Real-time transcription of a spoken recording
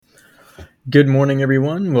Good morning,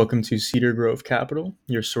 everyone. Welcome to Cedar Grove Capital,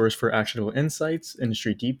 your source for actionable insights,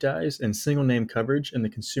 industry deep dives, and single name coverage in the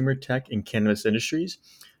consumer tech and cannabis industries.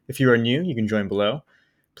 If you are new, you can join below.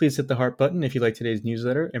 Please hit the heart button if you like today's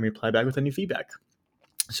newsletter and reply back with any feedback.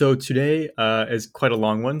 So today is quite a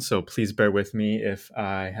long one, so please bear with me if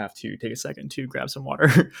I have to take a second to grab some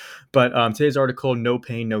water. But today's article, No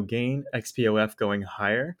Pain, No Gain, XPOF going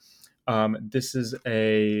higher. This is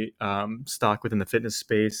a stock within the fitness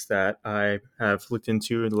space that I have looked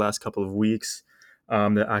into in the last couple of weeks.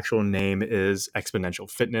 The actual name is Exponential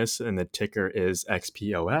Fitness, and the ticker is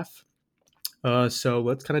XPOF. So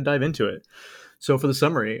let's kind of dive into it. So for the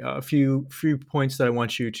summary, a few points that I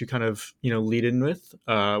want you to kind of lead in with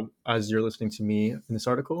as you're listening to me in this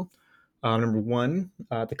article. Number one,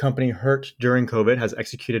 the company hurt during COVID has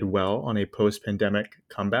executed well on a post-pandemic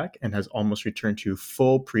comeback and has almost returned to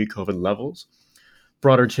full pre-COVID levels.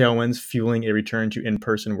 Broader tailwinds fueling a return to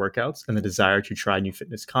in-person workouts and the desire to try new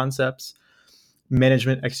fitness concepts.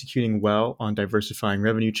 Management executing well on diversifying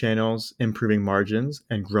revenue channels, improving margins,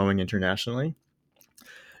 and growing internationally.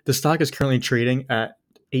 The stock is currently trading at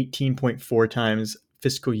 18.4 times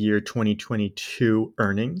fiscal year 2022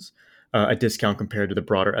 earnings, a discount compared to the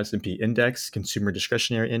broader S&P index, consumer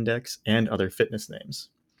discretionary index, and other fitness names.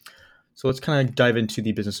 So let's kind of dive into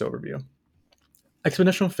the business overview.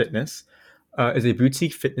 Exponential Fitness is a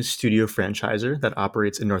boutique fitness studio franchisor that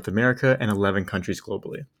operates in North America and 11 countries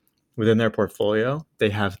globally. Within their portfolio, they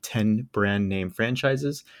have 10 brand name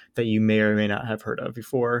franchises that you may or may not have heard of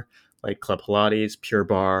before, like Club Pilates, Pure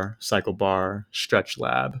Barre, Cycle Bar, Stretch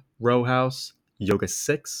Lab, Row House, Yoga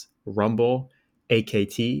 6, Rumble,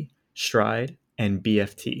 AKT, Stride, and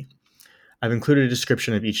BFT. I've included a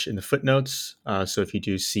description of each in the footnotes, so if you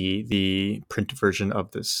do see the print version of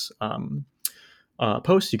this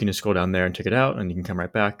post, you can just scroll down there and check it out, and you can come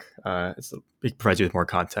right back. It provides you with more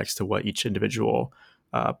context to what each individual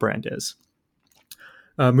brand is.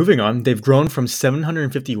 Moving on, they've grown from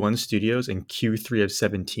 751 studios in Q3 of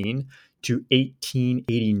 17 to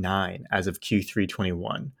 1889 as of Q3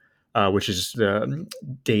 21, which is the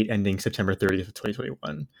date ending September 30th of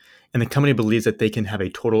 2021. And the company believes that they can have a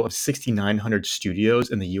total of 6,900 studios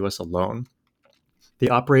in the US alone. They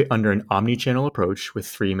operate under an omni-channel approach with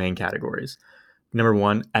three main categories. Number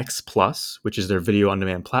one, X Plus, which is their video on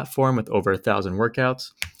demand platform with over 1,000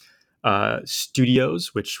 workouts.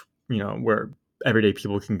 Studios, which, where everyday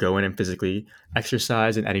people can go in and physically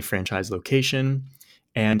exercise in any franchise location.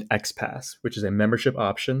 And X Pass, which is a membership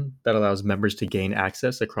option that allows members to gain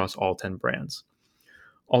access across all 10 brands.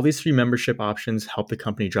 All these three membership options help the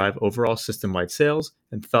company drive overall system-wide sales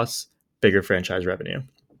and thus bigger franchise revenue.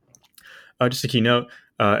 Just a keynote,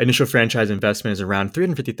 initial franchise investment is around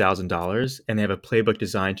 $350,000, and they have a playbook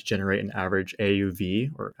designed to generate an average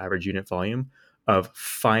AUV, or average unit volume, of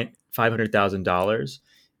 $500,000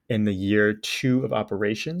 in the year 2 of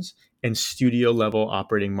operations, and studio level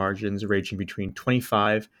operating margins ranging between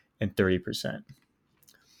 25 and 30%.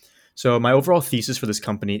 So my overall thesis for this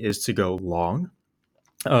company is to go long.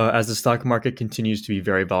 As the stock market continues to be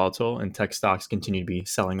very volatile and tech stocks continue to be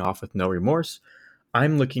selling off with no remorse,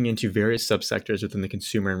 I'm looking into various subsectors within the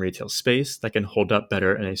consumer and retail space that can hold up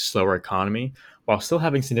better in a slower economy while still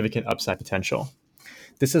having significant upside potential.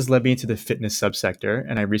 This has led me into the fitness subsector,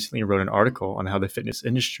 and I recently wrote an article on how the fitness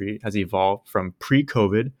industry has evolved from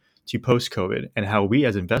pre-COVID to post-COVID and how we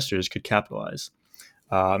as investors could capitalize.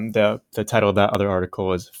 The title of that other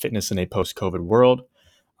article is Fitness in a Post-COVID World.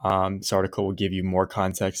 This article will give you more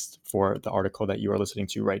context for the article that you are listening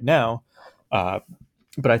to right now.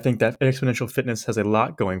 But I think that Exponential Fitness has a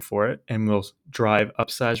lot going for it and will drive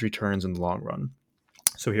upsized returns in the long run.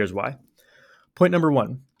 So here's why. Point number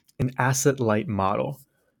one, an asset-light model.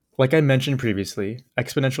 Like I mentioned previously,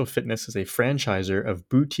 Exponential Fitness is a franchisor of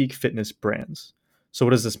boutique fitness brands. So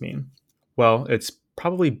what does this mean? Well, it's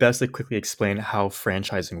probably best to quickly explain how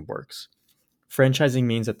franchising works. Franchising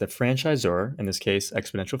means that the franchisor, in this case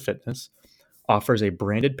Exponential Fitness, offers a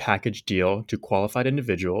branded package deal to qualified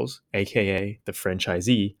individuals, aka the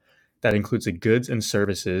franchisee, that includes the goods and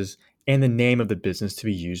services and the name of the business to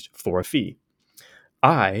be used for a fee.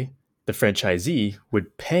 I, the franchisee,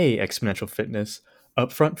 would pay Exponential Fitness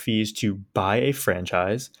upfront fees to buy a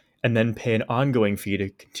franchise and then pay an ongoing fee to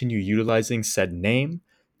continue utilizing said name,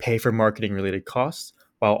 pay for marketing related costs,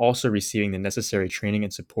 while also receiving the necessary training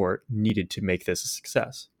and support needed to make this a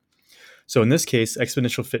success. So in this case,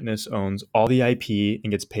 Exponential Fitness owns all the IP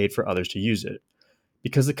and gets paid for others to use it.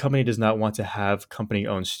 Because the company does not want to have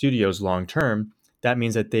company-owned studios long term, that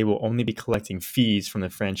means that they will only be collecting fees from the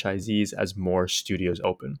franchisees as more studios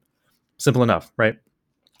open. Simple enough, right?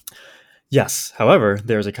 Yes, however,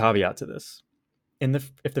 there's a caveat to this.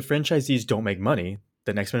 If the franchisees don't make money,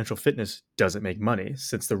 then Exponential Fitness doesn't make money,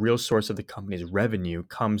 since the real source of the company's revenue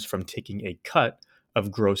comes from taking a cut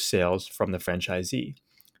of gross sales from the franchisee.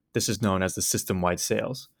 This is known as the system-wide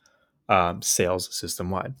sales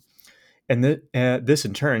system-wide. And this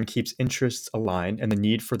in turn keeps interests aligned and the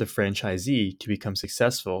need for the franchisee to become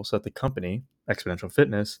successful so that the company, Exponential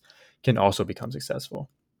Fitness, can also become successful.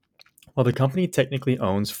 While the company technically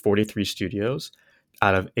owns 43 studios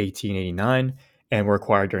out of 1889 and were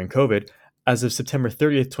acquired during COVID, as of September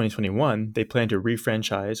 30th, 2021, they plan to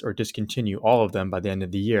refranchise or discontinue all of them by the end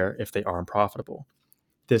of the year if they aren't profitable.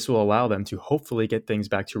 This will allow them to hopefully get things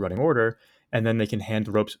back to running order, and then they can hand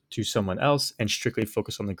the ropes to someone else and strictly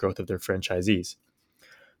focus on the growth of their franchisees.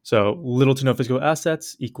 So, little to no physical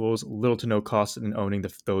assets equals little to no cost in owning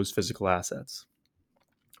those physical assets.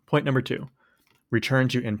 Point number 2, return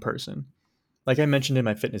to in person. Like I mentioned in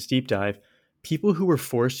my fitness deep dive, people who were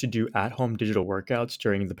forced to do at home digital workouts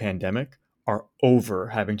during the pandemic are over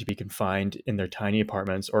having to be confined in their tiny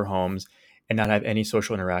apartments or homes and not have any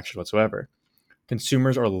social interaction whatsoever.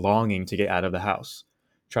 Consumers are longing to get out of the house,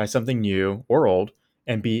 try something new or old,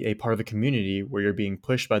 and be a part of a community where you're being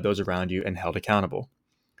pushed by those around you and held accountable.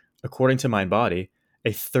 According to MindBody,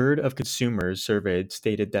 a third of consumers surveyed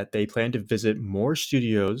stated that they plan to visit more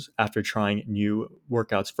studios after trying new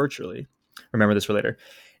workouts virtually. Remember this for later.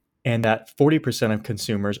 And that 40% of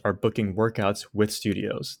consumers are booking workouts with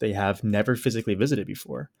studios they have never physically visited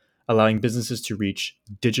before, allowing businesses to reach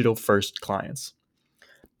digital first clients.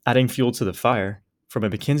 Adding fuel to the fire, from a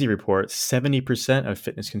McKinsey report, 70% of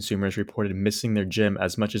fitness consumers reported missing their gym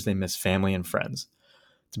as much as they miss family and friends.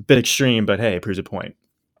 It's a bit extreme, but hey, it proves a point.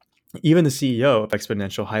 Even the CEO of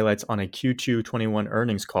Exponential highlights on a Q2 21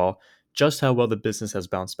 earnings call just how well the business has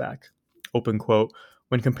bounced back. Open quote,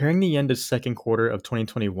 when comparing the end of second quarter of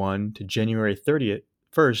 2021 to January 30th,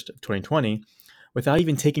 1st of 2020, without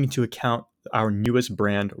even taking into account our newest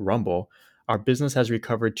brand, Rumble, our business has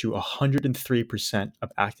recovered to 103%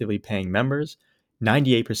 of actively paying members,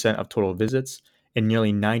 98% of total visits, and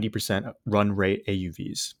nearly 90% run rate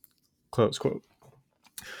AUVs. Close quote.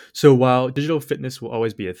 So while digital fitness will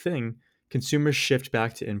always be a thing, consumers shift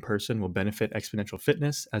back to in-person will benefit Exponential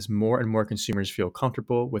Fitness as more and more consumers feel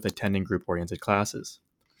comfortable with attending group-oriented classes.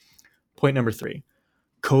 Point number 3,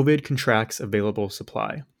 COVID contracts available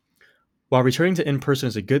supply. While returning to in-person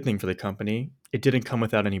is a good thing for the company, it didn't come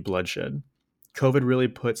without any bloodshed. COVID really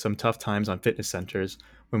put some tough times on fitness centers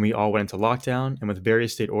when we all went into lockdown, and with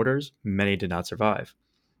various state orders, many did not survive.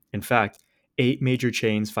 In fact, 8 major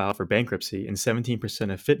chains filed for bankruptcy and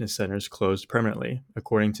 17% of fitness centers closed permanently,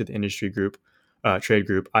 according to the industry group, trade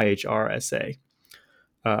group IHRSA,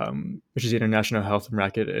 which is the International Health and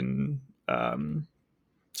Racquet and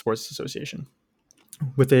Sports Association.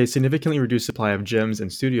 With a significantly reduced supply of gyms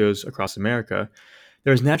and studios across America,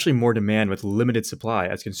 there is naturally more demand with limited supply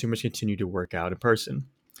as consumers continue to work out in person.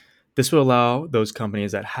 This will allow those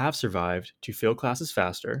companies that have survived to fill classes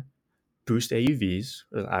faster, boost AUVs,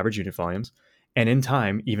 or average unit volumes, and in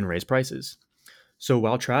time, even raise prices. So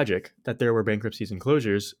while tragic that there were bankruptcies and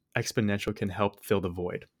closures, Exponential can help fill the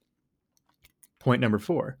void. Point number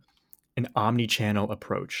 4, an omni-channel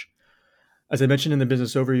approach. As I mentioned in the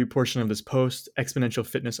business overview portion of this post, Exponential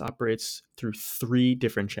Fitness operates through 3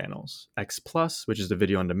 different channels: X Plus, which is the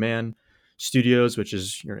video on demand, Studios, which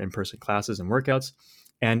is your in-person classes and workouts,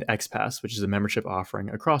 and X Pass, which is a membership offering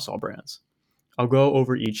across all brands. I'll go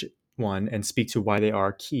over each one and speak to why they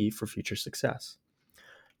are key for future success.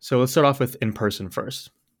 So let's start off with in-person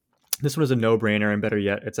first. This one is a no-brainer, and better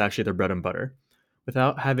yet, it's actually their bread and butter.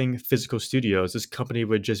 Without having physical studios, this company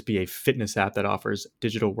would just be a fitness app that offers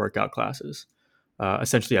digital workout classes,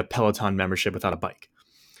 essentially a Peloton membership without a bike.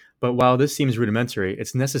 But while this seems rudimentary,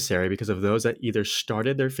 it's necessary because of those that either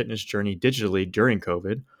started their fitness journey digitally during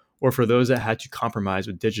COVID, or for those that had to compromise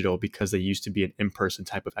with digital because they used to be an in-person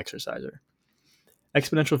type of exerciser.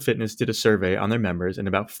 Exponential Fitness did a survey on their members, and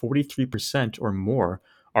about 43% or more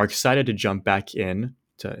are excited to jump back in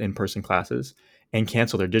to in-person classes and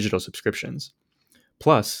cancel their digital subscriptions.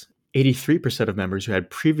 Plus, 83% of members who had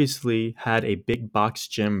previously had a big box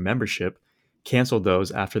gym membership canceled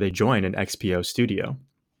those after they joined an XPO studio.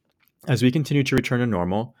 As we continue to return to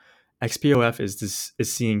normal, XPOF is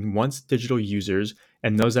seeing once digital users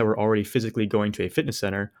and those that were already physically going to a fitness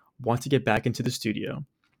center want to get back into the studio.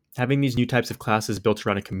 Having these new types of classes built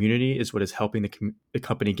around a community is what is helping the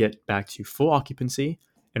company get back to full occupancy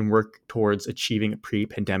and work towards achieving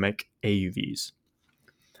pre-pandemic AUVs.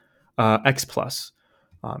 X Plus.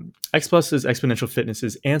 X Plus is Exponential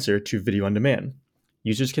Fitness's answer to video on demand.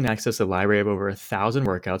 Users can access a library of over 1,000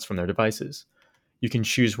 workouts from their devices. You can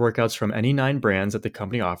choose workouts from any 9 brands that the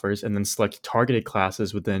company offers and then select targeted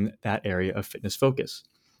classes within that area of fitness focus.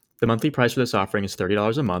 The monthly price for this offering is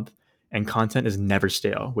 $30 a month, and content is never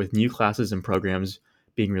stale, with new classes and programs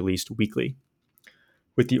being released weekly.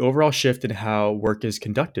 With the overall shift in how work is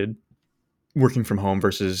conducted, working from home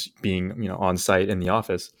versus being, on site in the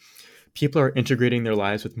office, people are integrating their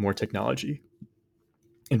lives with more technology.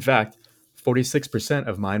 In fact, 46%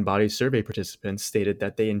 of Mind Body survey participants stated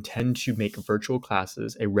that they intend to make virtual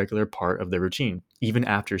classes a regular part of their routine, even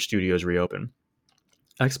after studios reopen.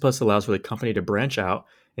 X Plus allows for the company to branch out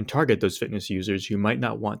and target those fitness users who might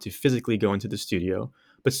not want to physically go into the studio,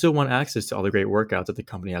 but still want access to all the great workouts that the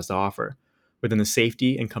company has to offer, within the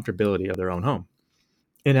safety and comfortability of their own home.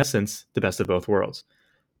 In essence, the best of both worlds.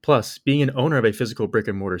 Plus, being an owner of a physical brick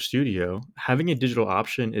and mortar studio, having a digital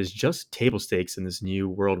option is just table stakes in this new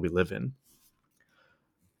world we live in.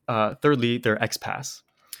 Thirdly, their XPass.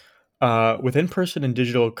 With in-person and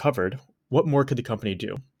digital covered, what more could the company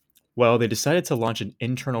do? Well, they decided to launch an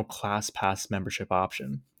internal ClassPass membership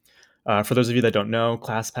option. For those of you that don't know,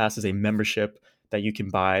 ClassPass is a membership that you can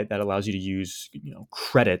buy that allows you to use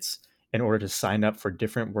credits in order to sign up for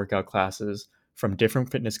different workout classes from different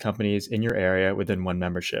fitness companies in your area within one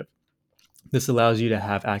membership. This allows you to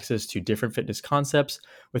have access to different fitness concepts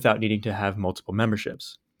without needing to have multiple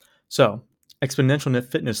memberships. So, Exponential Net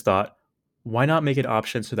Fitness thought, why not make an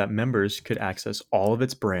option so that members could access all of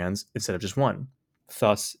its brands instead of just one?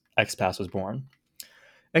 Thus, XPass was born.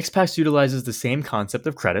 XPass utilizes the same concept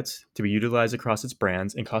of credits to be utilized across its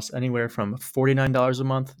brands and costs anywhere from $49 a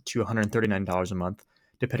month to $139 a month,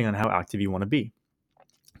 depending on how active you want to be.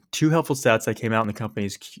 2 helpful stats that came out in the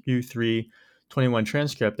company's Q3 21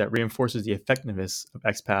 transcript that reinforces the effectiveness of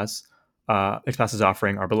XPass's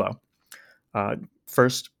offering are below.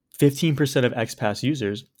 First, 15% of XPass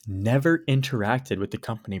users never interacted with the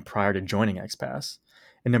company prior to joining XPass.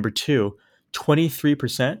 And number 2,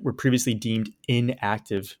 23% were previously deemed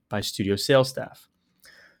inactive by studio sales staff.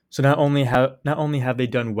 So not only have they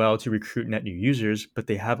done well to recruit net new users, but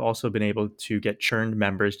they have also been able to get churned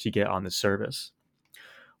members to get on the service.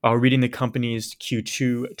 While reading the company's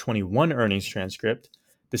Q2 21 earnings transcript,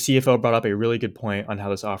 the CFO brought up a really good point on how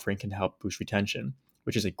this offering can help boost retention,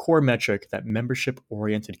 which is a core metric that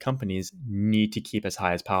membership-oriented companies need to keep as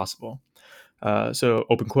high as possible. So,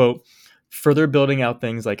 open quote, further building out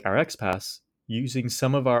things like our XPass, using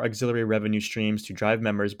some of our auxiliary revenue streams to drive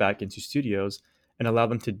members back into studios and allow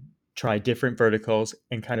them to try different verticals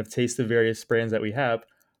and kind of taste the various brands that we have,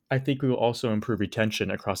 I think we will also improve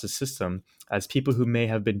retention across the system, as people who may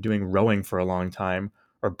have been doing rowing for a long time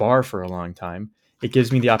or bar for a long time, it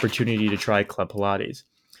gives me the opportunity to try Club Pilates.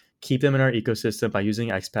 Keep them in our ecosystem by using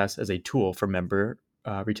XPass as a tool for member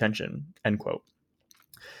retention, end quote.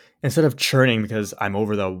 Instead of churning because I'm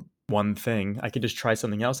over the one thing, I could just try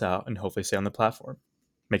something else out and hopefully stay on the platform.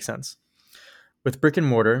 Makes sense. With brick and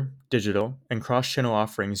mortar, digital, and cross-channel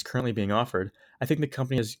offerings currently being offered, I think the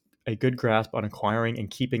company has a good grasp on acquiring and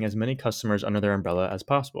keeping as many customers under their umbrella as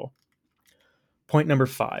possible. Point number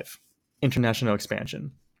 5, international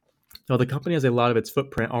expansion. While the company has a lot of its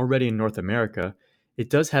footprint already in North America, it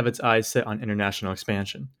does have its eyes set on international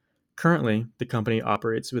expansion. Currently, the company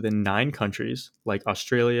operates within 9 countries like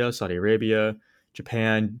Australia, Saudi Arabia,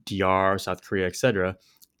 Japan, DR, South Korea, etc.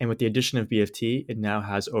 And with the addition of BFT, it now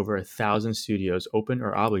has over 1,000 studios open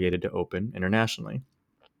or obligated to open internationally.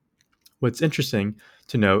 What's interesting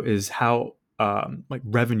to note is how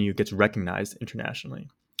revenue gets recognized internationally.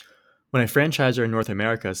 When a franchisor in North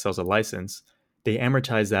America sells a license, they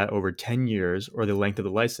amortize that over 10 years or the length of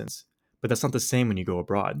the license, but that's not the same when you go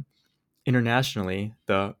abroad. Internationally,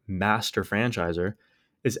 the master franchisor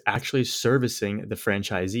is actually servicing the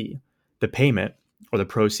franchisee. The payment, or the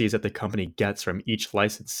proceeds that the company gets from each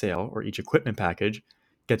license sale or each equipment package,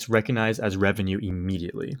 gets recognized as revenue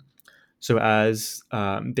immediately. So as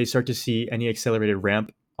they start to see any accelerated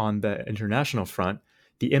ramp on the international front,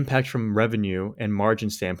 the impact from revenue and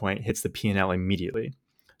margin standpoint hits the P&L immediately.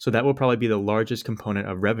 So that will probably be the largest component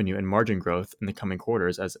of revenue and margin growth in the coming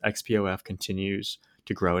quarters as XPOF continues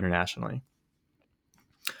to grow internationally.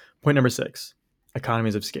 Point number 6,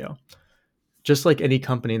 economies of scale. Just like any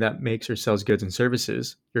company that makes or sells goods and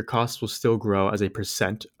services, your costs will still grow as a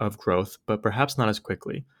percent of growth, but perhaps not as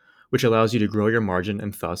quickly, which allows you to grow your margin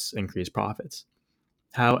and thus increase profits.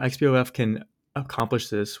 How XPOF can accomplish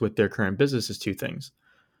this with their current business is 2 things.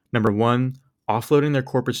 Number 1, offloading their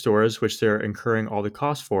corporate stores, which they're incurring all the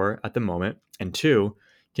costs for at the moment, and 2,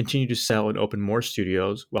 continue to sell and open more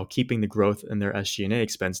studios while keeping the growth in their SG&A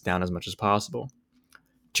expense down as much as possible.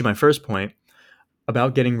 To my first point,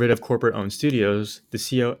 about getting rid of corporate-owned studios, the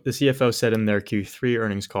CFO said in their Q3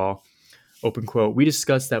 earnings call, Open quote, we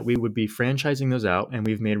discussed that we would be franchising those out, and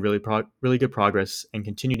we've made really good progress and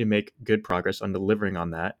continue to make good progress on delivering on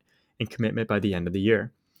that and commitment by the end of the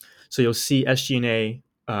year. So you'll see SG&A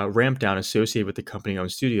ramp down associated with the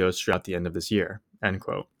company-owned studios throughout the end of this year, end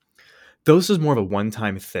quote. Though this is more of a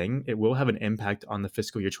one-time thing, it will have an impact on the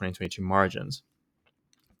fiscal year 2022 margins.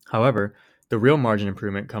 However, the real margin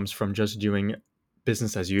improvement comes from just doing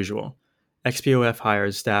business as usual. XPOF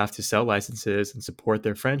hires staff to sell licenses and support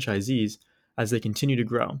their franchisees as they continue to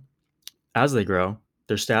grow. As they grow,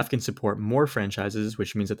 their staff can support more franchises,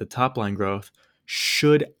 which means that the top line growth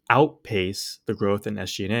should outpace the growth in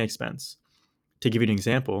SG&A expense. To give you an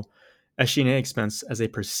example, SG&A expense as a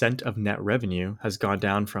percent of net revenue has gone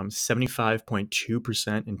down from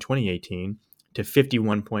 75.2% in 2018 to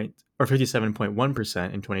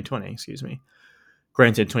 57.1% in 2020,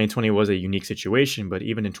 Granted, 2020 was a unique situation, but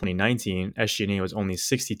even in 2019, SG&A was only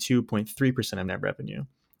 62.3% of net revenue,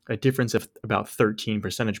 a difference of about 13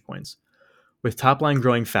 percentage points. With top line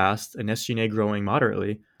growing fast and SG&A growing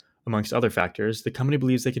moderately, amongst other factors, the company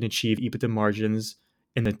believes they can achieve EBITDA margins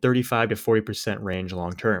in the 35 to 40% range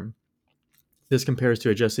long term. This compares to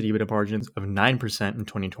adjusted EBITDA margins of 9% in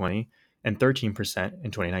 2020 and 13%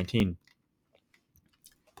 in 2019.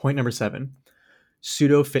 Point number 7,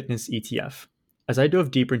 pseudo fitness ETF. As I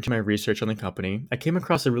dove deeper into my research on the company, I came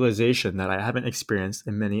across a realization that I haven't experienced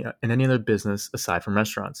in any other business aside from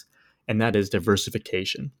restaurants, and that is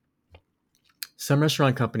diversification. Some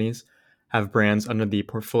restaurant companies have brands under the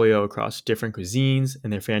portfolio across different cuisines,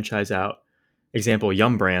 and they franchise out. Example,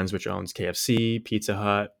 Yum Brands, which owns KFC, Pizza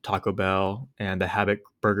Hut, Taco Bell, and the Habit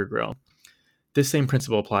Burger Grill. This same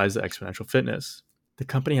principle applies to Exponential Fitness. The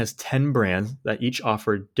company has 10 brands that each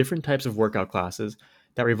offer different types of workout classes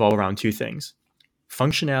that revolve around two things: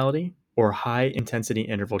 functionality or high intensity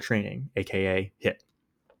interval training, aka HIIT.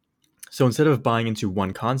 So instead of buying into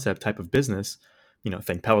one concept type of business,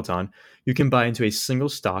 think Peloton, you can buy into a single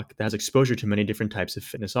stock that has exposure to many different types of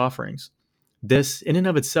fitness offerings. This, in and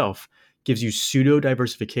of itself, gives you pseudo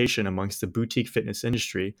diversification amongst the boutique fitness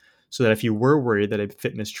industry, so that if you were worried that a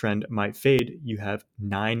fitness trend might fade, you have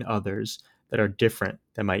 9 others that are different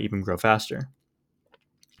that might even grow faster.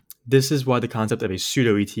 This is why the concept of a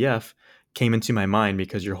pseudo ETF came into my mind,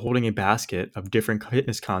 because you're holding a basket of different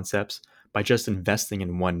fitness concepts by just investing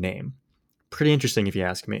in one name. Pretty interesting if you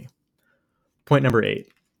ask me. Point number 8,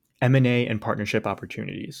 M&A and partnership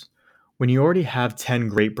opportunities. When you already have 10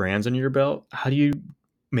 great brands under your belt, how do you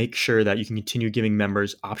make sure that you can continue giving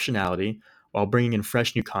members optionality while bringing in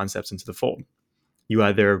fresh new concepts into the fold? You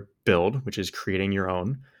either build, which is creating your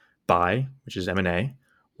own, buy, which is M&A,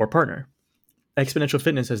 or partner. Exponential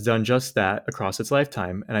Fitness has done just that across its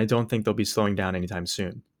lifetime, and I don't think they'll be slowing down anytime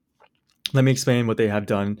soon. Let me explain what they have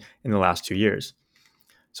done in the last 2 years.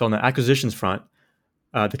 So on the acquisitions front,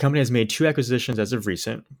 the company has made 2 acquisitions as of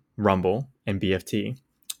recent: Rumble and BFT,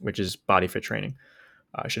 which is Body Fit Training.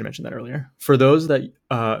 I should have mentioned that earlier. For those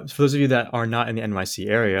of you that are not in the NYC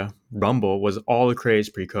area, Rumble was all the craze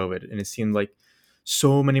pre-COVID, and it seemed like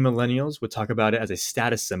so many millennials would talk about it as a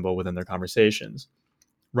status symbol within their conversations.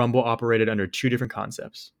 Rumble operated under 2 different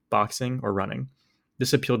concepts: boxing or running.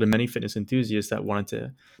 This appealed to many fitness enthusiasts that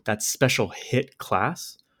wanted that special HIIT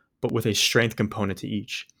class, but with a strength component to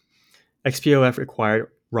each. XPOF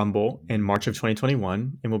acquired Rumble in March of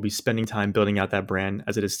 2021 and will be spending time building out that brand,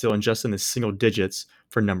 as it is still just in the single digits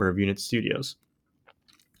for number of unit studios.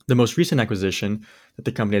 The most recent acquisition that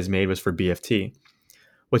the company has made was for BFT.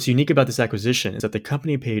 What's unique about this acquisition is that the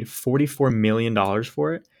company paid $44 million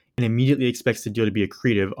for it and immediately expects the deal to be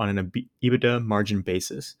accretive on an EBITDA margin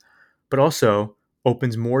basis, but also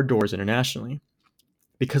opens more doors internationally.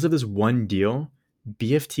 Because of this one deal,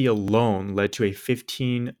 BFT alone led to a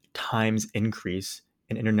 15 times increase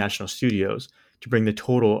in international studios to bring the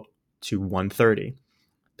total to 130.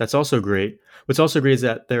 That's also great. What's also great is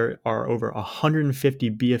that there are over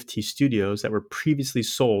 150 BFT studios that were previously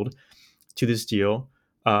sold to this deal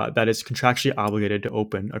that is contractually obligated to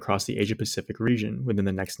open across the Asia Pacific region within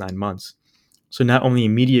the next 9 months. So not only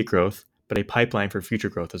immediate growth, but a pipeline for future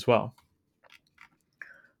growth as well.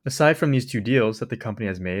 Aside from these 2 deals that the company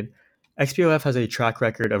has made, XPOF has a track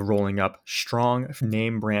record of rolling up strong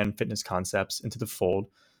name brand fitness concepts into the fold,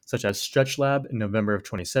 such as StretchLab in November of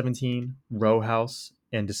 2017, Row House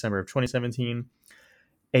in December of 2017,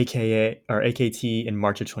 AKT in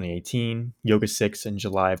March of 2018, Yoga 6 in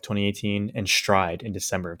July of 2018, and Stride in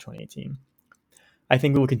December of 2018. I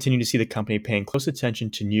think we will continue to see the company paying close attention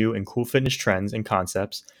to new and cool fitness trends and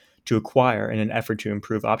concepts to acquire in an effort to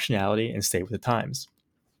improve optionality and stay with the times.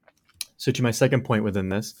 So to my second point within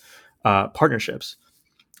this, partnerships.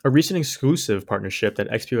 A recent exclusive partnership that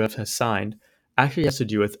XPOF has signed actually has to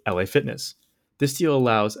do with LA Fitness. This deal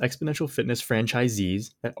allows Exponential Fitness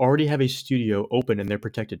franchisees that already have a studio open in their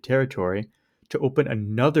protected territory to open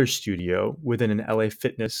another studio within an LA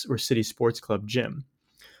Fitness or City Sports Club gym.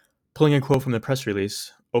 Pulling a quote from the press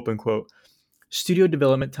release, open quote, studio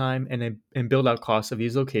development time and build out costs of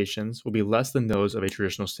these locations will be less than those of a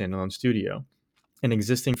traditional standalone studio, and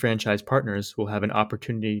existing franchise partners will have an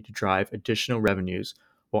opportunity to drive additional revenues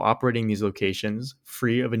while operating these locations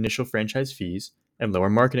free of initial franchise fees and lower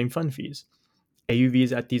marketing fund fees.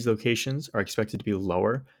 AUVs at these locations are expected to be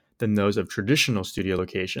lower than those of traditional studio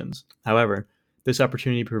locations. However, this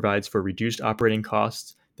opportunity provides for reduced operating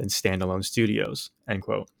costs than standalone studios. End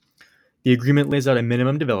quote. The agreement lays out a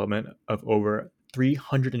minimum development of over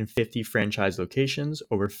 350 franchise locations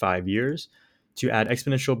over 5 years to add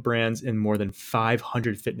Exponential brands in more than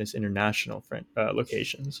 500 fitness international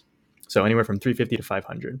locations. So anywhere from 350 to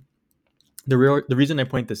 500. The reason I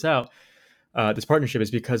point this out, this partnership,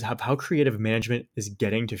 is because of how creative management is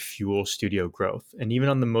getting to fuel studio growth. And even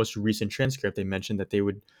on the most recent transcript, they mentioned that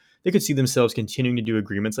they could see themselves continuing to do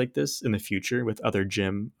agreements like this in the future with other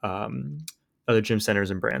gym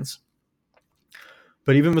centers and brands.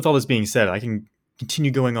 But even with all this being said, I can continue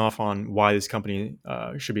going off on why this company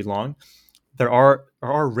should be long. There are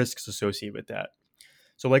risks associated with that.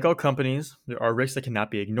 So, like all companies, there are risks that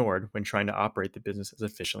cannot be ignored when trying to operate the business as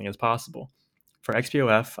efficiently as possible. For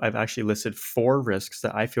XPOF, I've actually listed 4 risks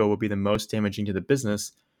that I feel will be the most damaging to the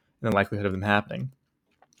business and the likelihood of them happening.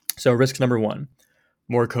 So, risk number 1,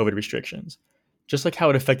 more COVID restrictions. Just like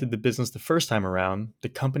how it affected the business the first time around, the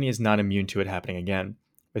company is not immune to it happening again.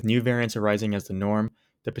 With new variants arising as the norm,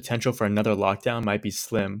 the potential for another lockdown might be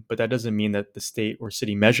slim, but that doesn't mean that the state or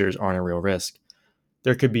city measures aren't a real risk.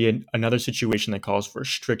 There could be another situation that calls for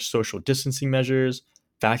strict social distancing measures,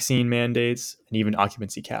 vaccine mandates, and even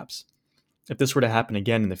occupancy caps. If this were to happen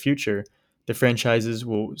again in the future, the franchises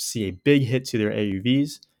will see a big hit to their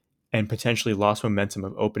AUVs and potentially lost momentum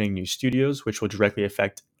of opening new studios, which will directly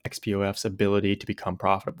affect XPOF's ability to become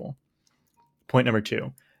profitable. Point number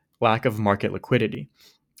 2, lack of market liquidity.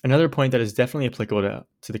 Another point that is definitely applicable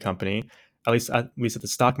to the company, at least at the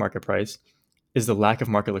stock market price, is the lack of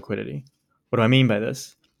market liquidity. What do I mean by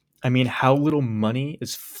this? I mean how little money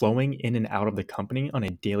is flowing in and out of the company on a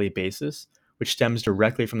daily basis, which stems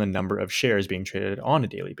directly from the number of shares being traded on a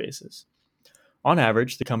daily basis. On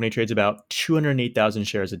average, the company trades about 208,000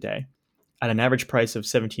 shares a day. At an average price of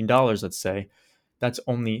 $17, let's say, that's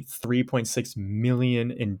only $3.6 million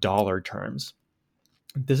in dollar terms.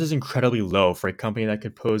 This is incredibly low for a company that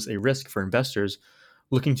could pose a risk for investors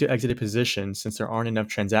looking to exit a position since there aren't enough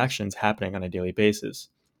transactions happening on a daily basis.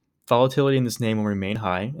 Volatility in this name will remain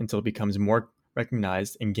high until it becomes more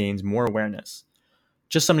recognized and gains more awareness.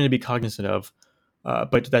 Just something to be cognizant of,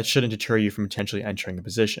 but that shouldn't deter you from potentially entering a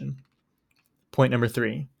position. Point number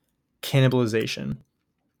 3, cannibalization.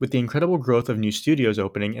 With the incredible growth of new studios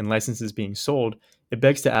opening and licenses being sold, it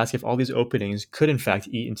begs to ask if all these openings could in fact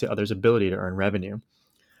eat into others' ability to earn revenue.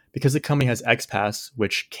 Because the company has XPass,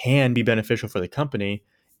 which can be beneficial for the company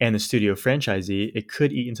and the studio franchisee, it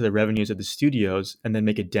could eat into the revenues of the studios and then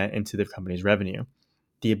make a dent into the company's revenue.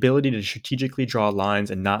 The ability to strategically draw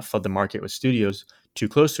lines and not flood the market with studios too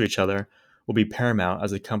close to each other will be paramount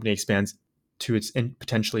as the company expands to its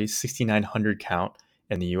potentially 6,900 count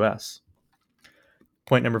in the US.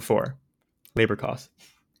 Point number 4, labor costs.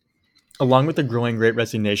 Along with the growing great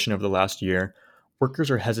resignation over the last year,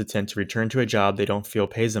 workers are hesitant to return to a job they don't feel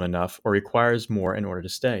pays them enough or requires more in order to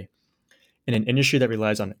stay. In an industry that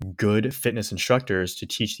relies on good fitness instructors to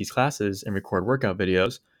teach these classes and record workout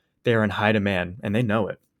videos, they are in high demand, and they know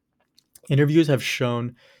it. Interviews have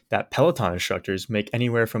shown that Peloton instructors make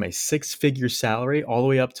anywhere from a 6-figure salary all the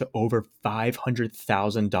way up to over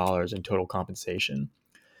 $500,000 in total compensation.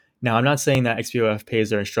 Now, I'm not saying that XPOF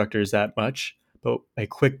pays their instructors that much, but a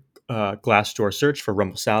quick Glassdoor search for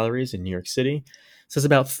Rumble salaries in New York City says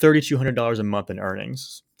about $3,200 a month in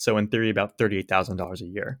earnings. So in theory, about $38,000 a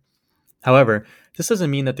year. However, this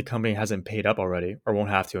doesn't mean that the company hasn't paid up already or won't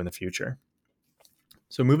have to in the future.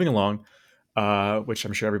 So moving along, which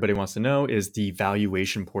I'm sure everybody wants to know, is the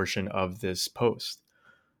valuation portion of this post.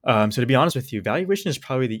 So to be honest with you, valuation is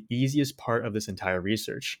probably the easiest part of this entire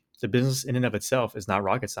research. The business in and of itself is not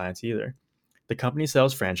rocket science either. The company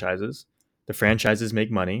sells franchises, the franchises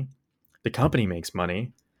make money, the company makes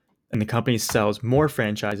money, and the company sells more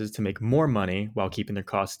franchises to make more money while keeping their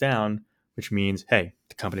costs down, which means, hey,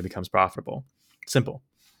 the company becomes profitable. Simple.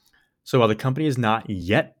 So while the company is not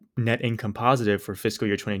yet net income positive for fiscal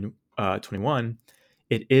year 2021,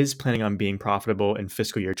 it is planning on being profitable in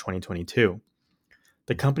fiscal year 2022.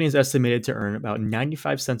 The company is estimated to earn about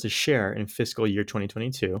 95 cents a share in fiscal year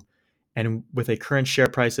 2022 And with a current share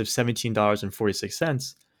price of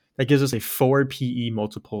 $17.46, that gives us a forward PE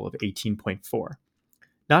multiple of 18.4.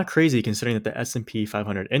 Not crazy considering that the S&P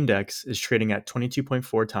 500 index is trading at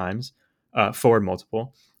 22.4 times forward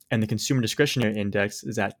multiple, and the consumer discretionary index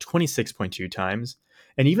is at 26.2 times.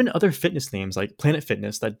 And even other fitness names like Planet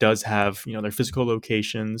Fitness that does have their physical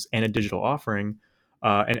locations and a digital offering,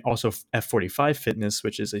 and also F45 Fitness,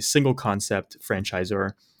 which is a single concept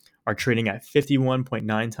franchisor, are trading at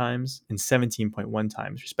 51.9 times and 17.1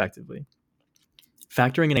 times respectively.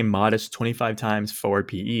 Factoring in a modest 25 times forward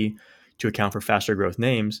PE to account for faster growth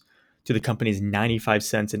names to the company's 95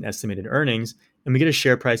 cents in estimated earnings, and we get a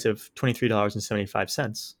share price of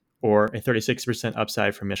 $23.75, or a 36%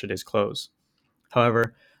 upside from yesterday's close.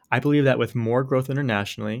 However, I believe that with more growth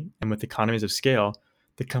internationally and with economies of scale,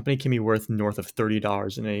 the company can be worth north of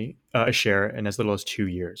 $30 in a share in as little as 2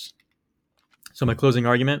 years. So my closing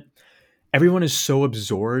argument: everyone is so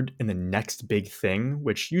absorbed in the next big thing,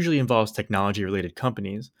 which usually involves technology related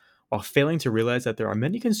companies, while failing to realize that there are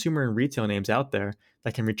many consumer and retail names out there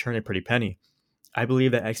that can return a pretty penny. I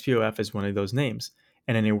believe that XPOF is one of those names,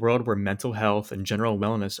 and in a world where mental health and general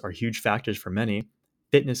wellness are huge factors for many,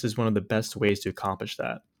 fitness is one of the best ways to accomplish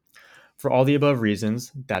that. For all the above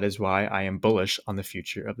reasons, that is why I am bullish on the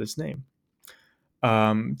future of this name.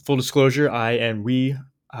 Full disclosure, we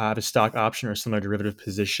have a stock option or similar derivative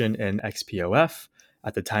position in XPOF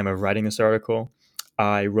at the time of writing this article.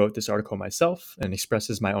 I wrote this article myself and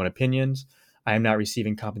expresses my own opinions. I am not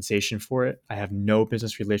receiving compensation for it. I have no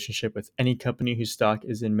business relationship with any company whose stock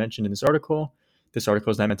is mentioned in this article. This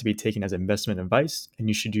article is not meant to be taken as investment advice, and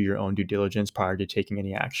you should do your own due diligence prior to taking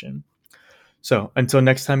any action. So until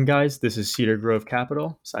next time, guys, this is Cedar Grove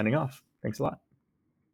Capital signing off. Thanks a lot.